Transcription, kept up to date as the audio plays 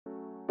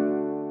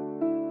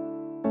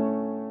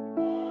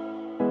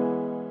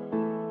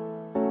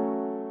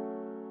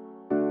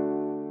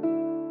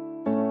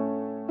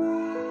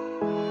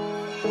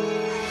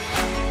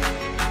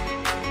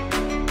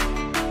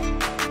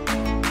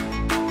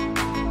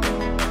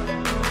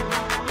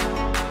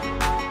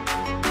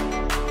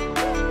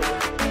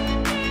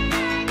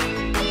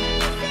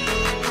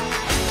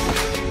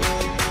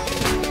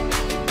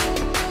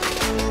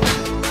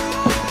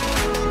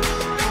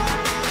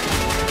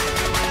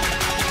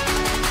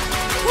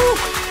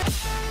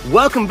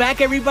Welcome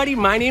back, everybody.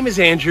 My name is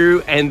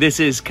Andrew, and this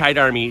is Kite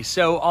Army.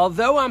 So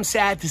although I'm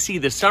sad to see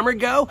the summer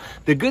go,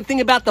 the good thing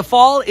about the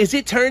fall is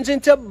it turns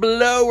into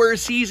blower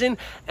season,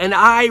 and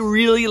I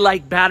really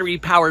like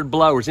battery-powered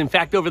blowers. In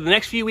fact, over the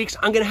next few weeks,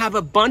 I'm going to have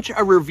a bunch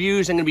of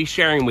reviews I'm going to be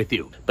sharing with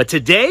you. But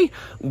today,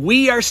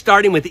 we are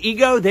starting with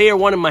Ego. They are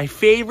one of my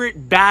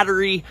favorite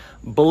battery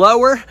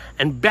blower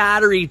and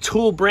battery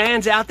tool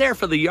brands out there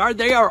for the yard.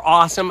 They are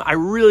awesome. I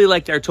really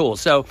like their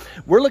tools. So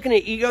we're looking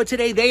at Ego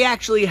today. They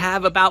actually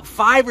have about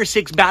 5 or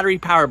 6 battery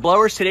powered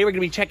blowers. Today we're going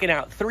to be checking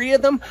out 3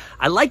 of them.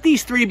 I like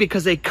these 3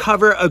 because they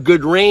cover a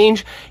good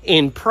range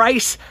in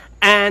price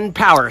and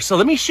power. So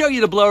let me show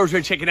you the blowers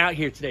we're checking out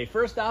here today.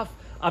 First off,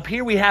 up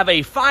here we have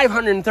a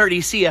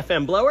 530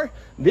 CFM blower.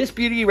 This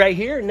beauty right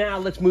here. Now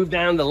let's move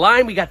down the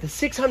line. We got the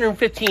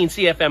 615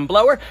 CFM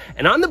blower.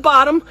 And on the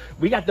bottom,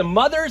 we got the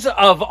mothers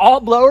of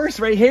all blowers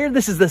right here.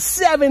 This is the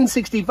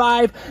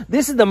 765.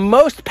 This is the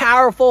most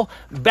powerful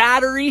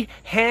battery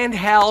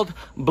handheld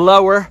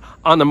blower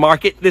on the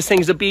market. This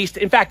thing's a beast.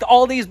 In fact,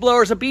 all these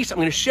blowers are a beast. I'm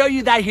going to show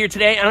you that here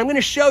today. And I'm going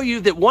to show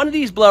you that one of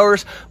these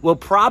blowers will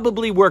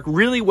probably work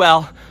really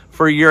well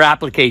for your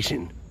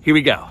application. Here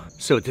we go.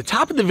 So at the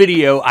top of the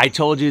video, I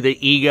told you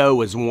that Ego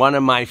was one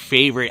of my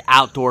favorite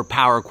outdoor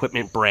power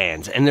equipment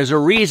brands. And there's a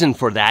reason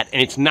for that.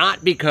 And it's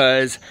not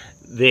because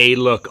they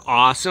look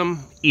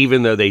awesome,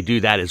 even though they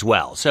do that as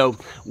well. So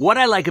what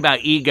I like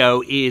about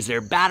Ego is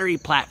their battery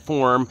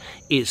platform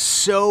is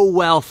so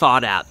well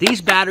thought out.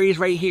 These batteries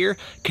right here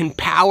can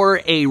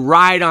power a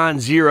ride-on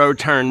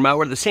zero-turn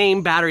mower, the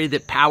same battery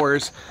that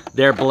powers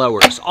their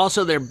blowers.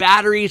 Also, their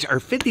batteries are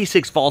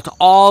 56 volt,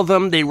 all of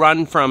them. They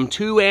run from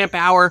 2 amp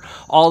hour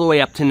all the way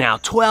up to now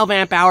 12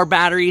 amp hour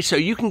batteries, so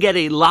you can get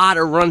a lot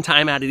of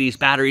runtime out of these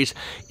batteries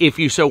if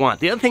you so want.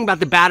 The other thing about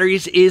the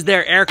batteries is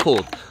they're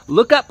air-cooled.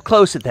 Look up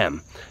close at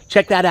them.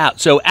 Check that out.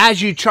 So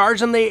as you charge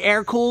them, they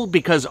air cool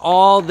because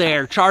all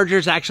their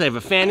chargers actually have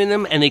a fan in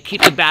them and they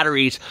keep the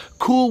batteries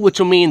cool, which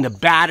will mean the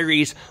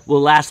batteries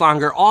will last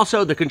longer.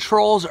 Also, the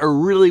controls are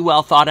really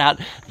well thought out.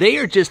 They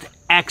are just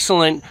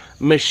excellent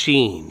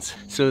machines.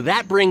 So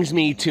that brings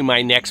me to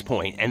my next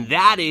point, and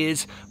that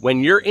is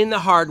when you're in the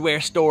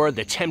hardware store,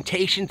 the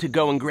temptation to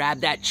go and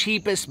grab that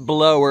cheapest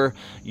blower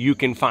you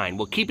can find.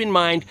 Well, keep in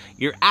mind,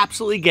 you're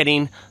absolutely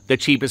getting the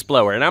cheapest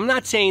blower. And I'm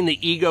not saying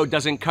the Ego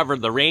doesn't cover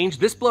the range.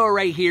 This blower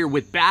right here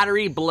with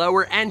battery,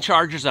 blower, and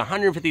chargers,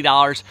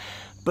 $150.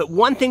 But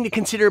one thing to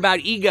consider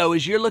about Ego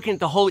is you're looking at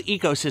the whole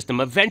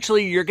ecosystem.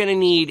 Eventually, you're gonna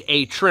need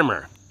a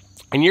trimmer.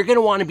 And you're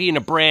gonna wanna be in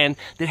a brand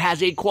that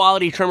has a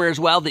quality trimmer as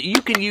well that you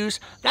can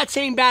use that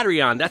same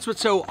battery on. That's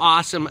what's so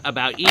awesome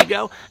about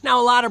Ego. Now,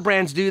 a lot of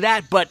brands do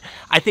that, but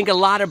I think a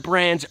lot of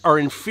brands are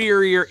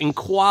inferior in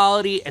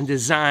quality and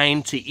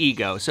design to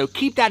Ego. So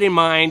keep that in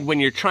mind when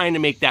you're trying to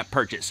make that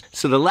purchase.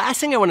 So the last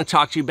thing I wanna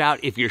talk to you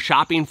about if you're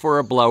shopping for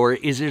a blower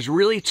is there's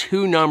really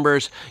 2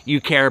 numbers you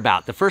care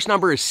about. The first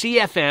number is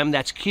CFM,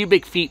 that's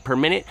cubic feet per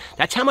minute.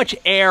 That's how much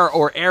air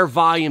or air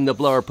volume the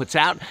blower puts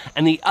out.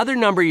 And the other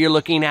number you're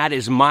looking at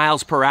is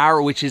miles per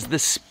hour, which is the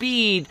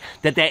speed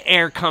that the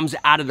air comes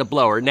out of the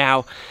blower.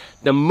 Now,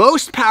 the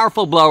most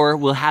powerful blower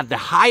will have the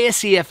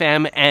highest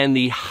CFM and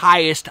the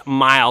highest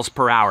miles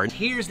per hour.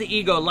 Here's the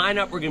Ego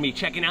lineup we're gonna be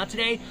checking out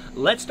today.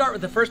 Let's start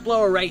with the first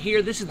blower right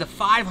here. This is the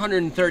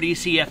 530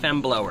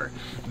 CFM blower.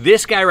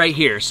 This guy right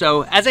here.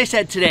 So as I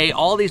said today,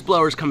 all these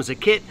blowers come as a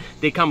kit.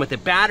 They come with a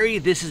battery.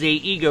 This is a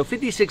Ego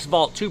 56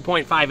 volt,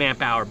 2.5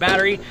 amp hour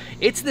battery.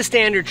 It's the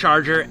standard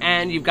charger,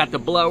 and you've got the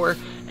blower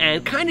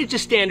and kind of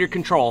just standard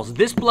controls.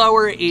 This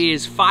blower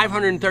is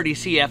 530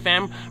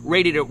 CFM,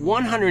 rated at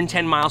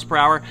 110 miles per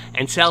hour,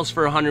 and sells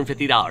for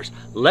 $150.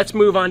 Let's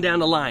move on down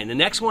the line. The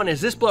next one is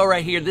this blower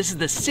right here. This is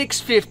the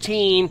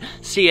 615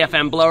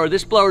 CFM blower.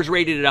 This blower is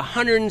rated at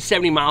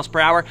 170 miles per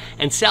hour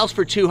and sells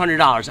for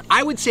 $200.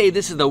 I would say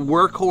this is the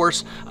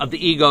workhorse of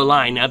the Ego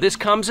line. Now, this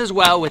comes as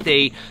well with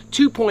a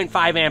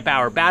 2.5 amp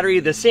hour battery,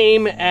 the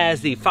same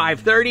as the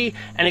 530,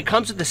 and it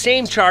comes with the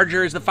same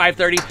charger as the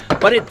 530,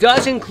 but it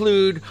does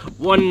include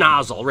one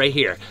nozzle right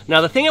here. Now,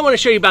 the thing I want to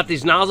show you about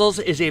these nozzles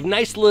is they have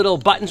nice little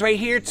buttons right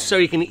here so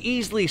you can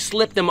easily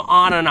slip them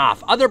on and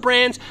off. Other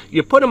brands,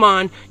 you put them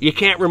on, you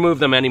can't remove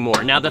them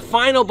anymore. Now, the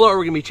final blower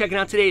we're going to be checking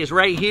out today is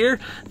right here.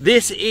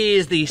 This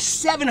is the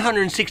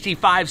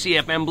 765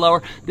 CFM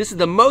blower. This is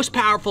the most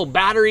powerful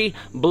battery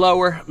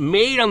blower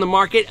made on the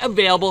market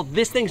available.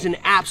 This thing's an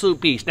absolute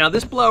beast. Now,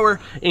 this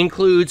blower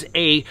includes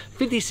a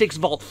 56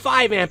 volt,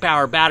 5 amp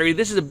hour battery.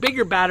 This is a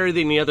bigger battery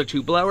than the other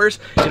 2 blowers.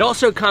 It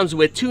also comes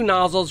with 2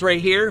 nozzles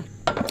right here.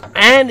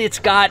 And it's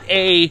got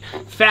a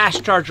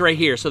fast charger right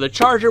here. So the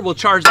charger will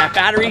charge that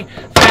battery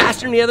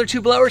faster than the other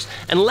 2 blowers.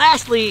 And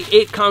lastly,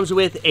 it comes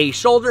with a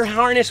shoulder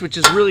harness, which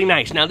is really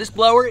nice. Now, this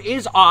blower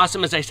is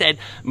awesome. As I said,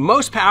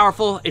 most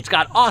powerful. It's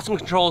got awesome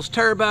controls,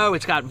 turbo.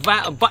 It's got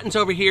buttons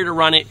over here to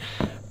run it.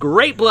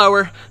 Great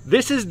blower.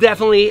 This is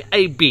definitely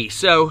a beast.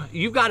 So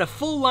you've got a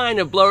full line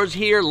of blowers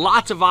here,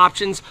 lots of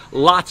options,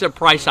 lots of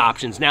price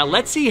options. Now,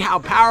 let's see how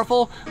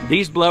powerful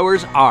these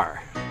blowers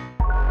are.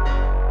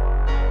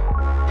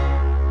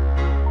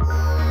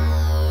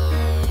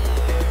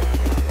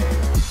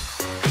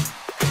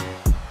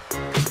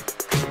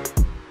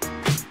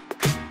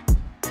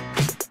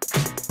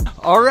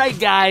 All right,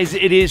 guys,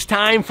 it is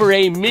time for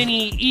a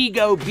mini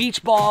Ego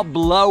beach ball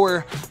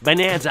blower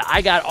bonanza.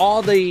 I got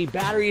all the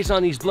batteries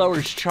on these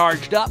blowers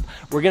charged up.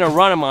 We're gonna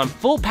run them on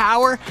full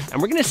power,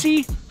 and we're gonna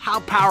see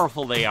how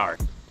powerful they are.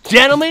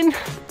 Gentlemen,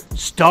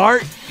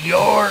 start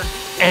your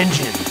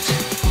engines.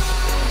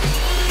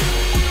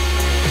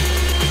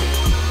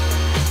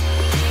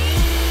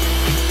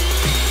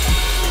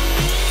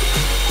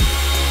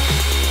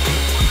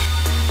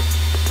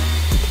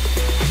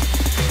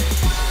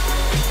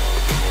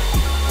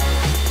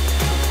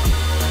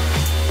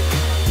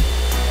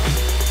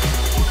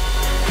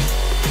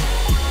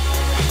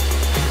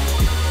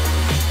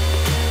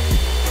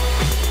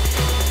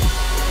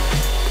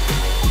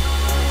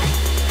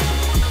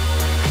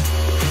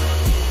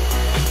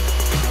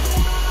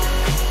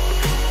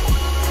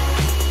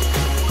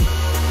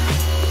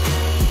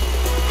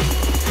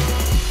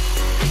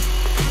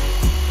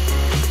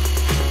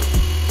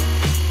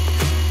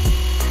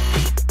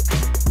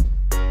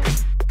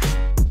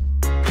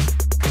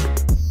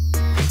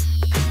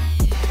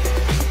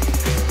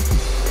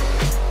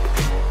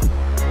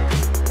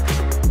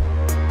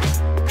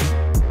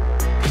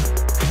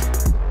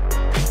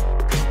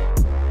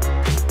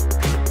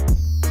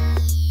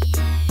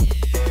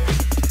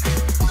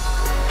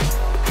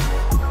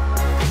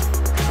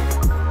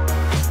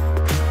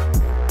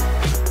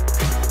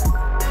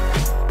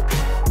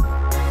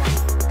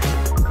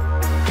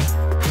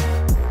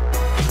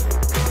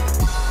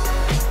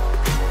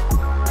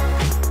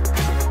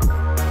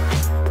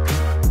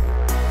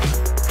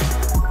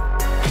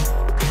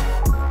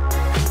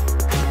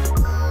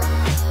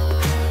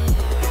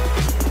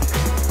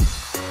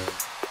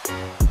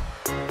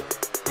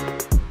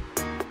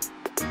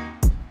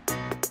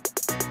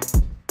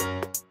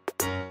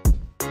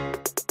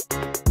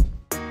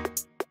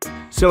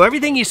 So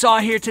everything you saw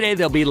here today,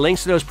 there'll be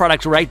links to those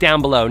products right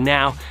down below.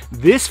 Now,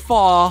 this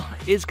fall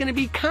is gonna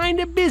be kind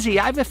of busy.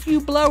 I have a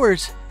few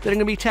blowers that I'm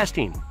gonna be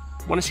testing.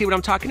 Wanna see what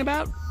I'm talking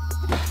about?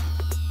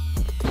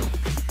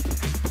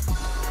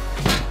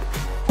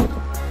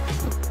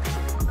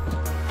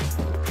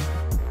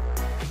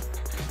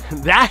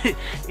 That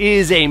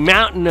is a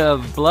mountain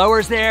of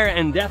blowers there,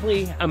 and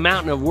definitely a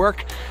mountain of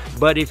work.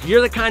 But if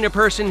you're the kind of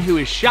person who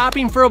is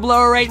shopping for a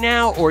blower right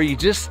now, or you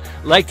just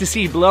like to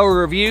see blower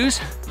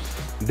reviews,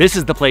 this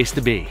is the place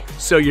to be.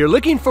 So you're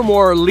looking for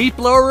more leaf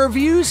blower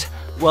reviews?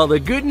 Well,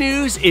 the good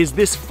news is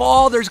this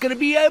fall there's gonna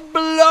be a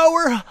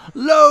blower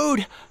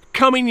load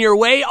coming your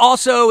way.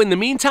 Also, in the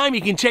meantime,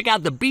 you can check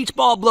out the Beach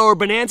Ball Blower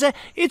Bonanza.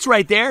 It's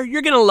right there.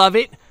 You're gonna love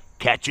it.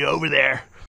 Catch you over there.